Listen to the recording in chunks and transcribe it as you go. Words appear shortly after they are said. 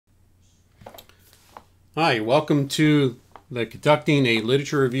Hi, welcome to the Conducting a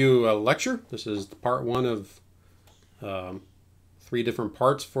Literature Review lecture. This is part one of um, three different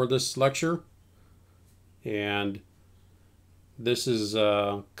parts for this lecture. And this is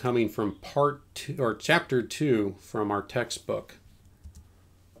coming from part two, or chapter two from our textbook.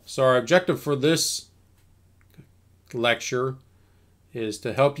 So our objective for this lecture is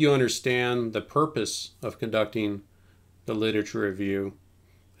to help you understand the purpose of conducting the literature review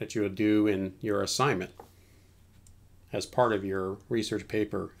that you will do in your assignment as part of your research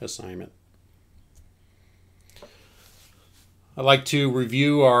paper assignment. I like to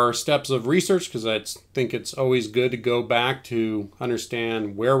review our steps of research because I think it's always good to go back to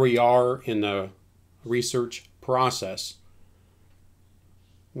understand where we are in the research process.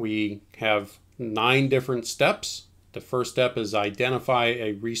 We have 9 different steps. The first step is identify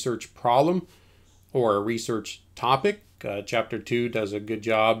a research problem or a research topic. Chapter 2 does a good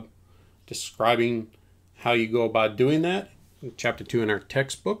job describing how you go about doing that. Chapter 2 in our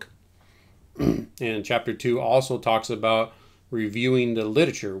textbook. And Chapter 2 also talks about reviewing the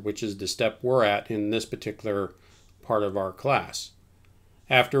literature, which is the step we're at in this particular part of our class.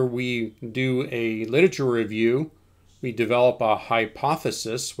 After we do a literature review, we develop a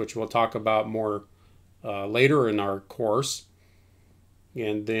hypothesis, which we'll talk about more later in our course.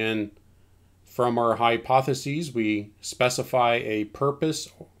 And then from our hypotheses, we specify a purpose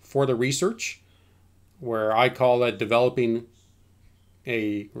for the research, where I call that developing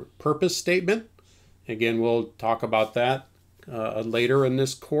a purpose statement. Again, we'll talk about that later in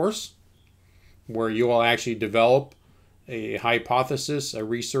this course, where you will actually develop a hypothesis, a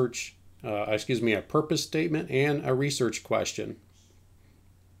purpose statement, and a research question.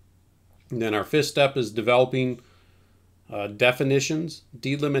 And then our fifth step is developing definitions,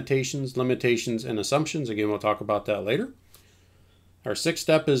 delimitations, limitations, and assumptions. Again, we'll talk about that later. Our sixth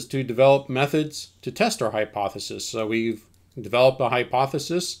step is to develop methods to test our hypothesis. So we've developed a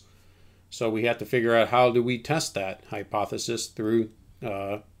hypothesis, so we have to figure out how do we test that hypothesis through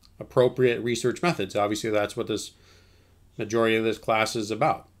appropriate research methods. Obviously, that's what this majority of this class is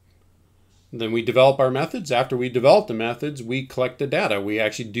about. Then we develop our methods. After we develop the methods, we collect the data. We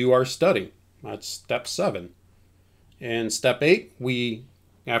actually do our study. That's step 7. And step 8,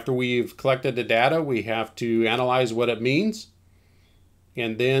 after we've collected the data, we have to analyze what it means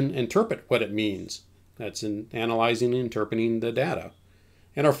and then interpret what it means. That's in analyzing and interpreting the data.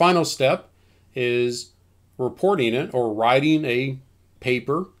 And our final step is reporting it or writing a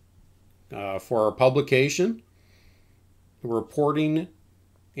paper for our publication, reporting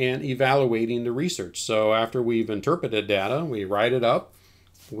and evaluating the research. So after we've interpreted data, we write it up,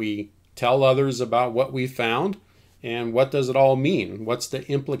 we tell others about what we found, and what does it all mean? What's the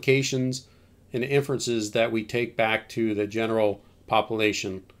implications and inferences that we take back to the general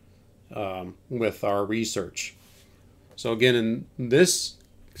population with our research. So again, in this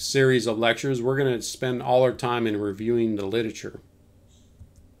series of lectures, we're going to spend all our time in reviewing the literature.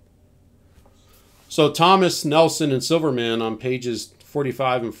 So Thomas, Nelson, and Silverman on pages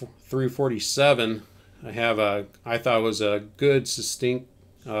 45 and through 47 I thought was a good, succinct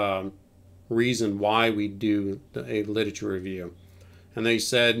reason why we do a literature review. And they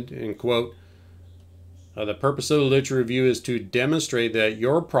said, and quote, the purpose of the literature review is to demonstrate that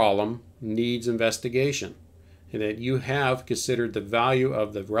your problem needs investigation and that you have considered the value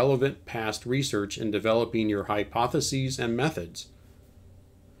of the relevant past research in developing your hypotheses and methods.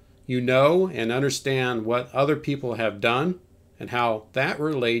 You know and understand what other people have done and how that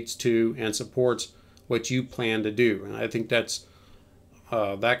relates to and supports what you plan to do. And I think that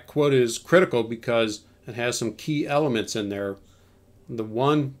quote is critical because it has some key elements in there. The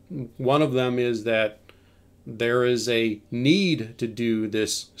one of them is that there is a need to do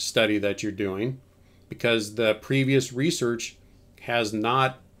this study that you're doing because the previous research has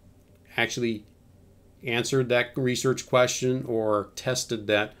not actually answered that research question or tested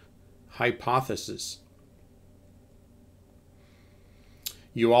that hypothesis.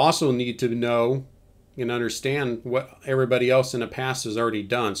 You also need to know and understand what everybody else in the past has already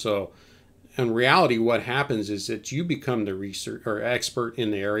done. So in reality, what happens is that you become the research or expert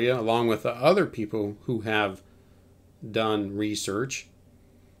in the area along with the other people who have done research.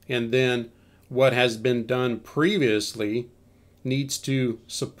 And then what has been done previously needs to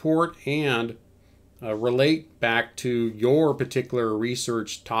support and relate back to your particular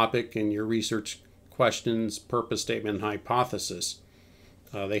research topic and your research questions, purpose statement, and hypothesis.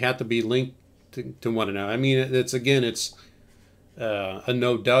 They have to be linked to one another. I mean, it's a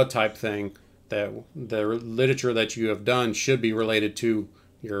no-duh type thing that the literature that you have done should be related to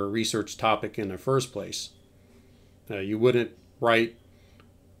your research topic in the first place. You wouldn't write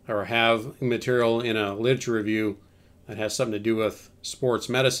or have material in a literature review that has something to do with sports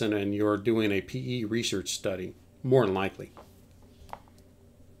medicine and you're doing a PE research study, more than likely.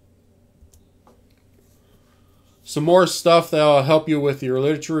 Some more stuff that will help you with your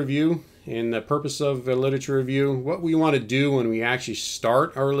literature review. And the purpose of a literature review, what we want to do when we actually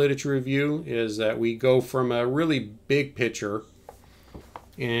start our literature review is that we go from a really big picture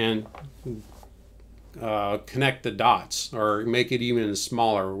and connect the dots, or make it even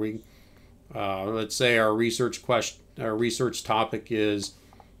smaller. Let's say our research topic is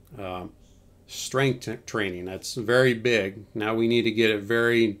strength training. That's very big. Now we need to get it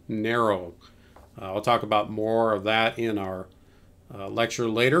very narrow. I'll talk about more of that in our lecture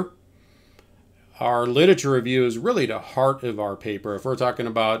later. Our literature review is really the heart of our paper. If we're talking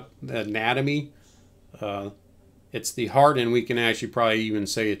about anatomy, it's the heart, and we can actually probably even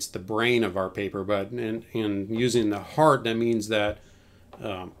say it's the brain of our paper. But in using the heart, that means that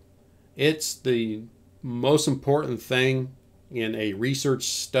it's the most important thing in a research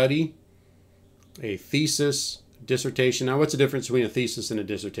study, a thesis, dissertation. Now, what's the difference between a thesis and a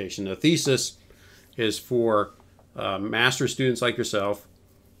dissertation? A thesis is for master's students like yourself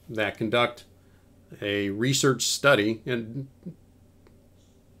that conduct a research study, and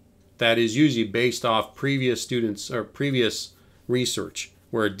that is usually based off previous students or previous research,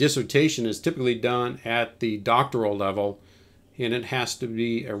 where a dissertation is typically done at the doctoral level, and it has to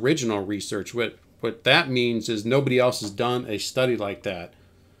be original research. What that means is nobody else has done a study like that.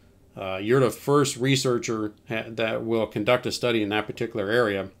 You're the first researcher that will conduct a study in that particular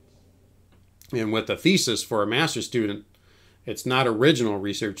area. And with a thesis for a master's student, it's not original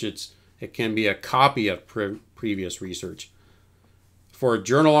research. It can be a copy of previous research. For a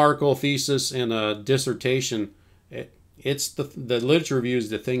journal article, thesis, and a dissertation, it's the literature review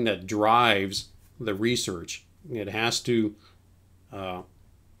is the thing that drives the research. It has to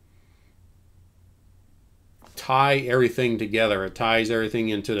tie everything together. It ties everything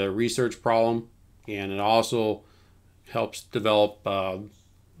into the research problem, and it also helps develop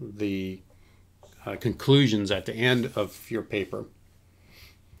the conclusions at the end of your paper.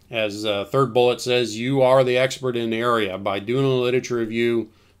 As third bullet says, you are the expert in the area. By doing a literature review,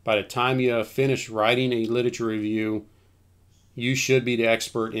 by the time you finish writing a literature review, you should be the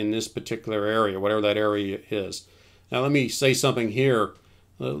expert in this particular area, whatever that area is. Now let me say something here.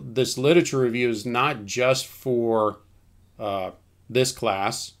 This literature review is not just for this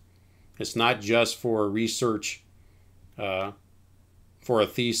class. It's not just for research, for a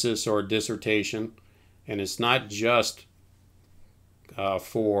thesis or a dissertation, and it's not just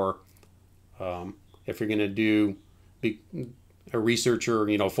for if you're going to be a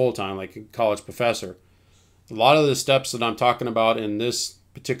researcher, full-time, like a college professor. A lot of the steps that I'm talking about in this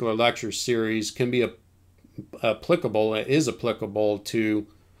particular lecture series can be applicable to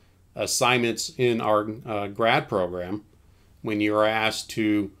assignments in our grad program. When you're asked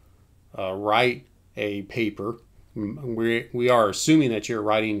to write a paper, we are assuming that you're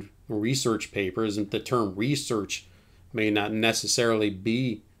writing research papers, and the term research may not necessarily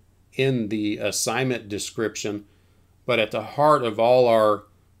be in the assignment description, but at the heart of all our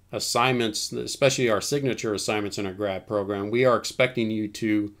assignments, especially our signature assignments in our grad program, we are expecting you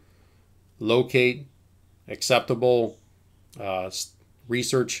to locate acceptable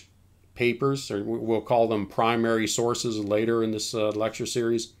research papers, or we'll call them primary sources later in this lecture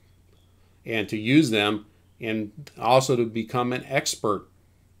series, and to use them, and also to become an expert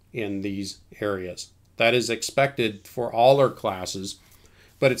in these areas. That is expected for all our classes,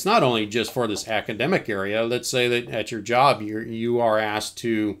 but it's not only just for this academic area. Let's say that at your job you are asked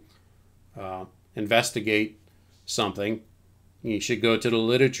to investigate something. You should go to the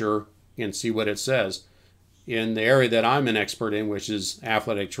literature and see what it says. In the area that I'm an expert in, which is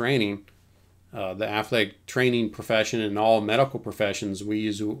athletic training, the athletic training profession and all medical professions, we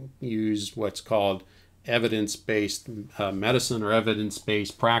use what's called evidence-based medicine or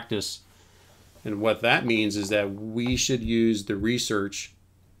evidence-based practice. And what that means is that we should use the research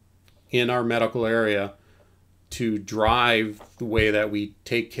in our medical area to drive the way that we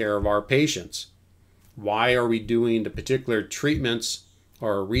take care of our patients. Why are we doing the particular treatments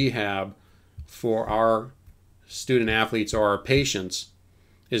or rehab for our student athletes or our patients?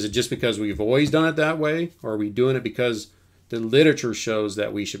 Is it just because we've always done it that way, or are we doing it because the literature shows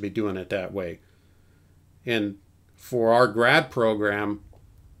that we should be doing it that way? And for our grad program,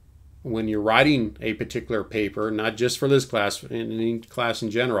 when you're writing a particular paper, not just for this class, in any class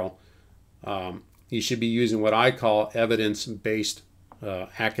in general, you should be using what I call evidence-based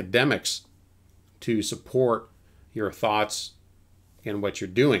academics to support your thoughts and what you're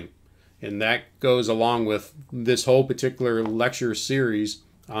doing. And that goes along with this whole particular lecture series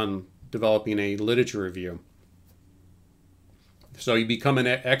on developing a literature review. So you become an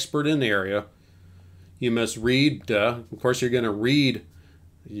expert in the area. You must read, of course, you're going to read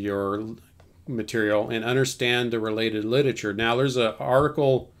your material and understand the related literature. Now, there's an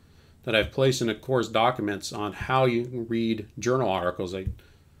article that I've placed in the course documents on how you read journal articles. I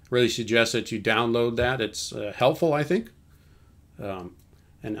really suggest that you download that. It's helpful, I think,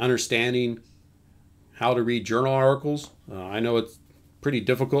 and understanding how to read journal articles. I know it's pretty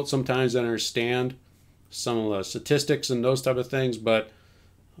difficult sometimes to understand some of the statistics and those type of things, but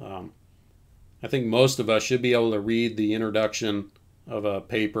I think most of us should be able to read the introduction of a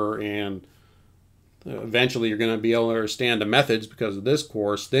paper, and eventually you're going to be able to understand the methods because of this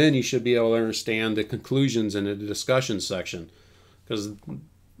course. Then you should be able to understand the conclusions in the discussion section, because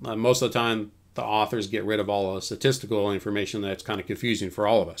most of the time the authors get rid of all the statistical information that's kind of confusing for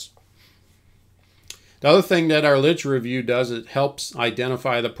all of us. The other thing that our literature review does, it helps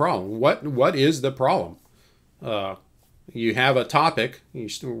identify the problem. What is the problem? You have a topic.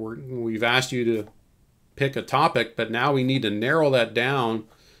 We've asked you to pick a topic, but now we need to narrow that down.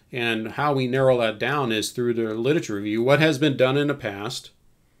 And how we narrow that down is through the literature review. What has been done in the past,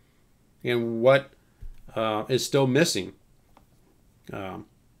 and what is still missing. And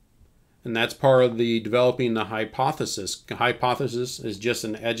that's part of the developing the hypothesis. The hypothesis is just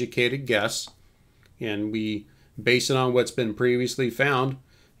an educated guess, and we base it on what's been previously found.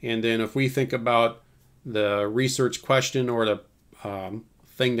 And then if we think about the research question or the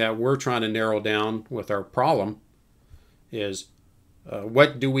thing that we're trying to narrow down with our problem is,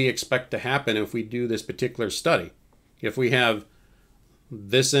 what do we expect to happen if we do this particular study? If we have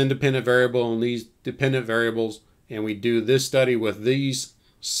this independent variable and these dependent variables, and we do this study with these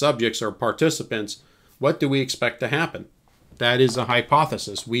subjects or participants, what do we expect to happen? That is a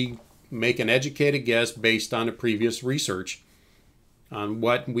hypothesis. We make an educated guess based on the previous research on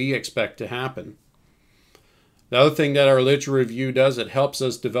what we expect to happen. The other thing that our literature review does, it helps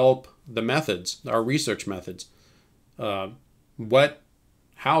us develop the methods, our research methods. How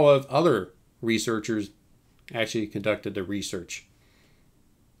have other researchers actually conducted the research?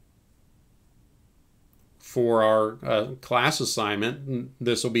 For our class assignment,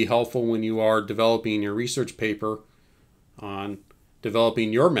 this will be helpful when you are developing your research paper on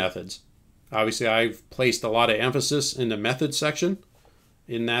developing your methods. Obviously, I've placed a lot of emphasis in the method section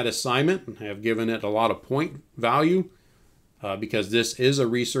in that assignment. I have given it a lot of point value because this is a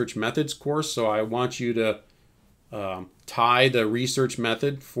research methods course, so I want you to tie the research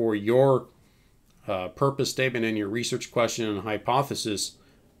method for your purpose statement and your research question and hypothesis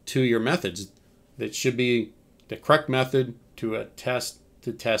to your methods. That should be the correct method to test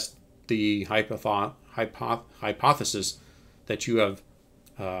the hypothesis that you have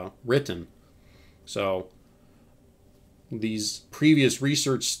written. So these previous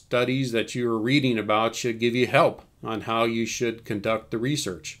research studies that you are reading about should give you help on how you should conduct the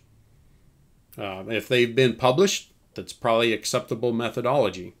research. If they've been published, that's probably acceptable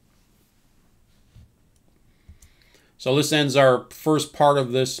methodology. So this ends our first part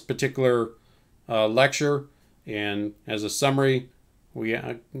of this particular lecture, and as a summary,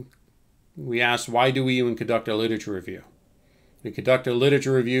 we asked, why do we even conduct a literature review? We conduct a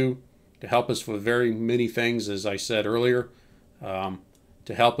literature review to help us with very many things, as I said earlier,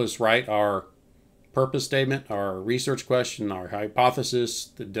 to help us write our purpose statement, our research question, our hypothesis,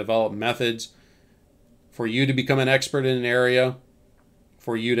 to develop methods, for you to become an expert in an area,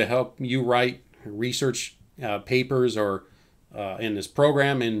 for you to help you write research papers or in this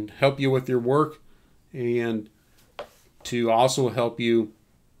program and help you with your work, and to also help you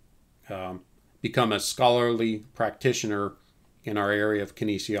become a scholarly practitioner in our area of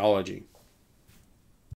kinesiology.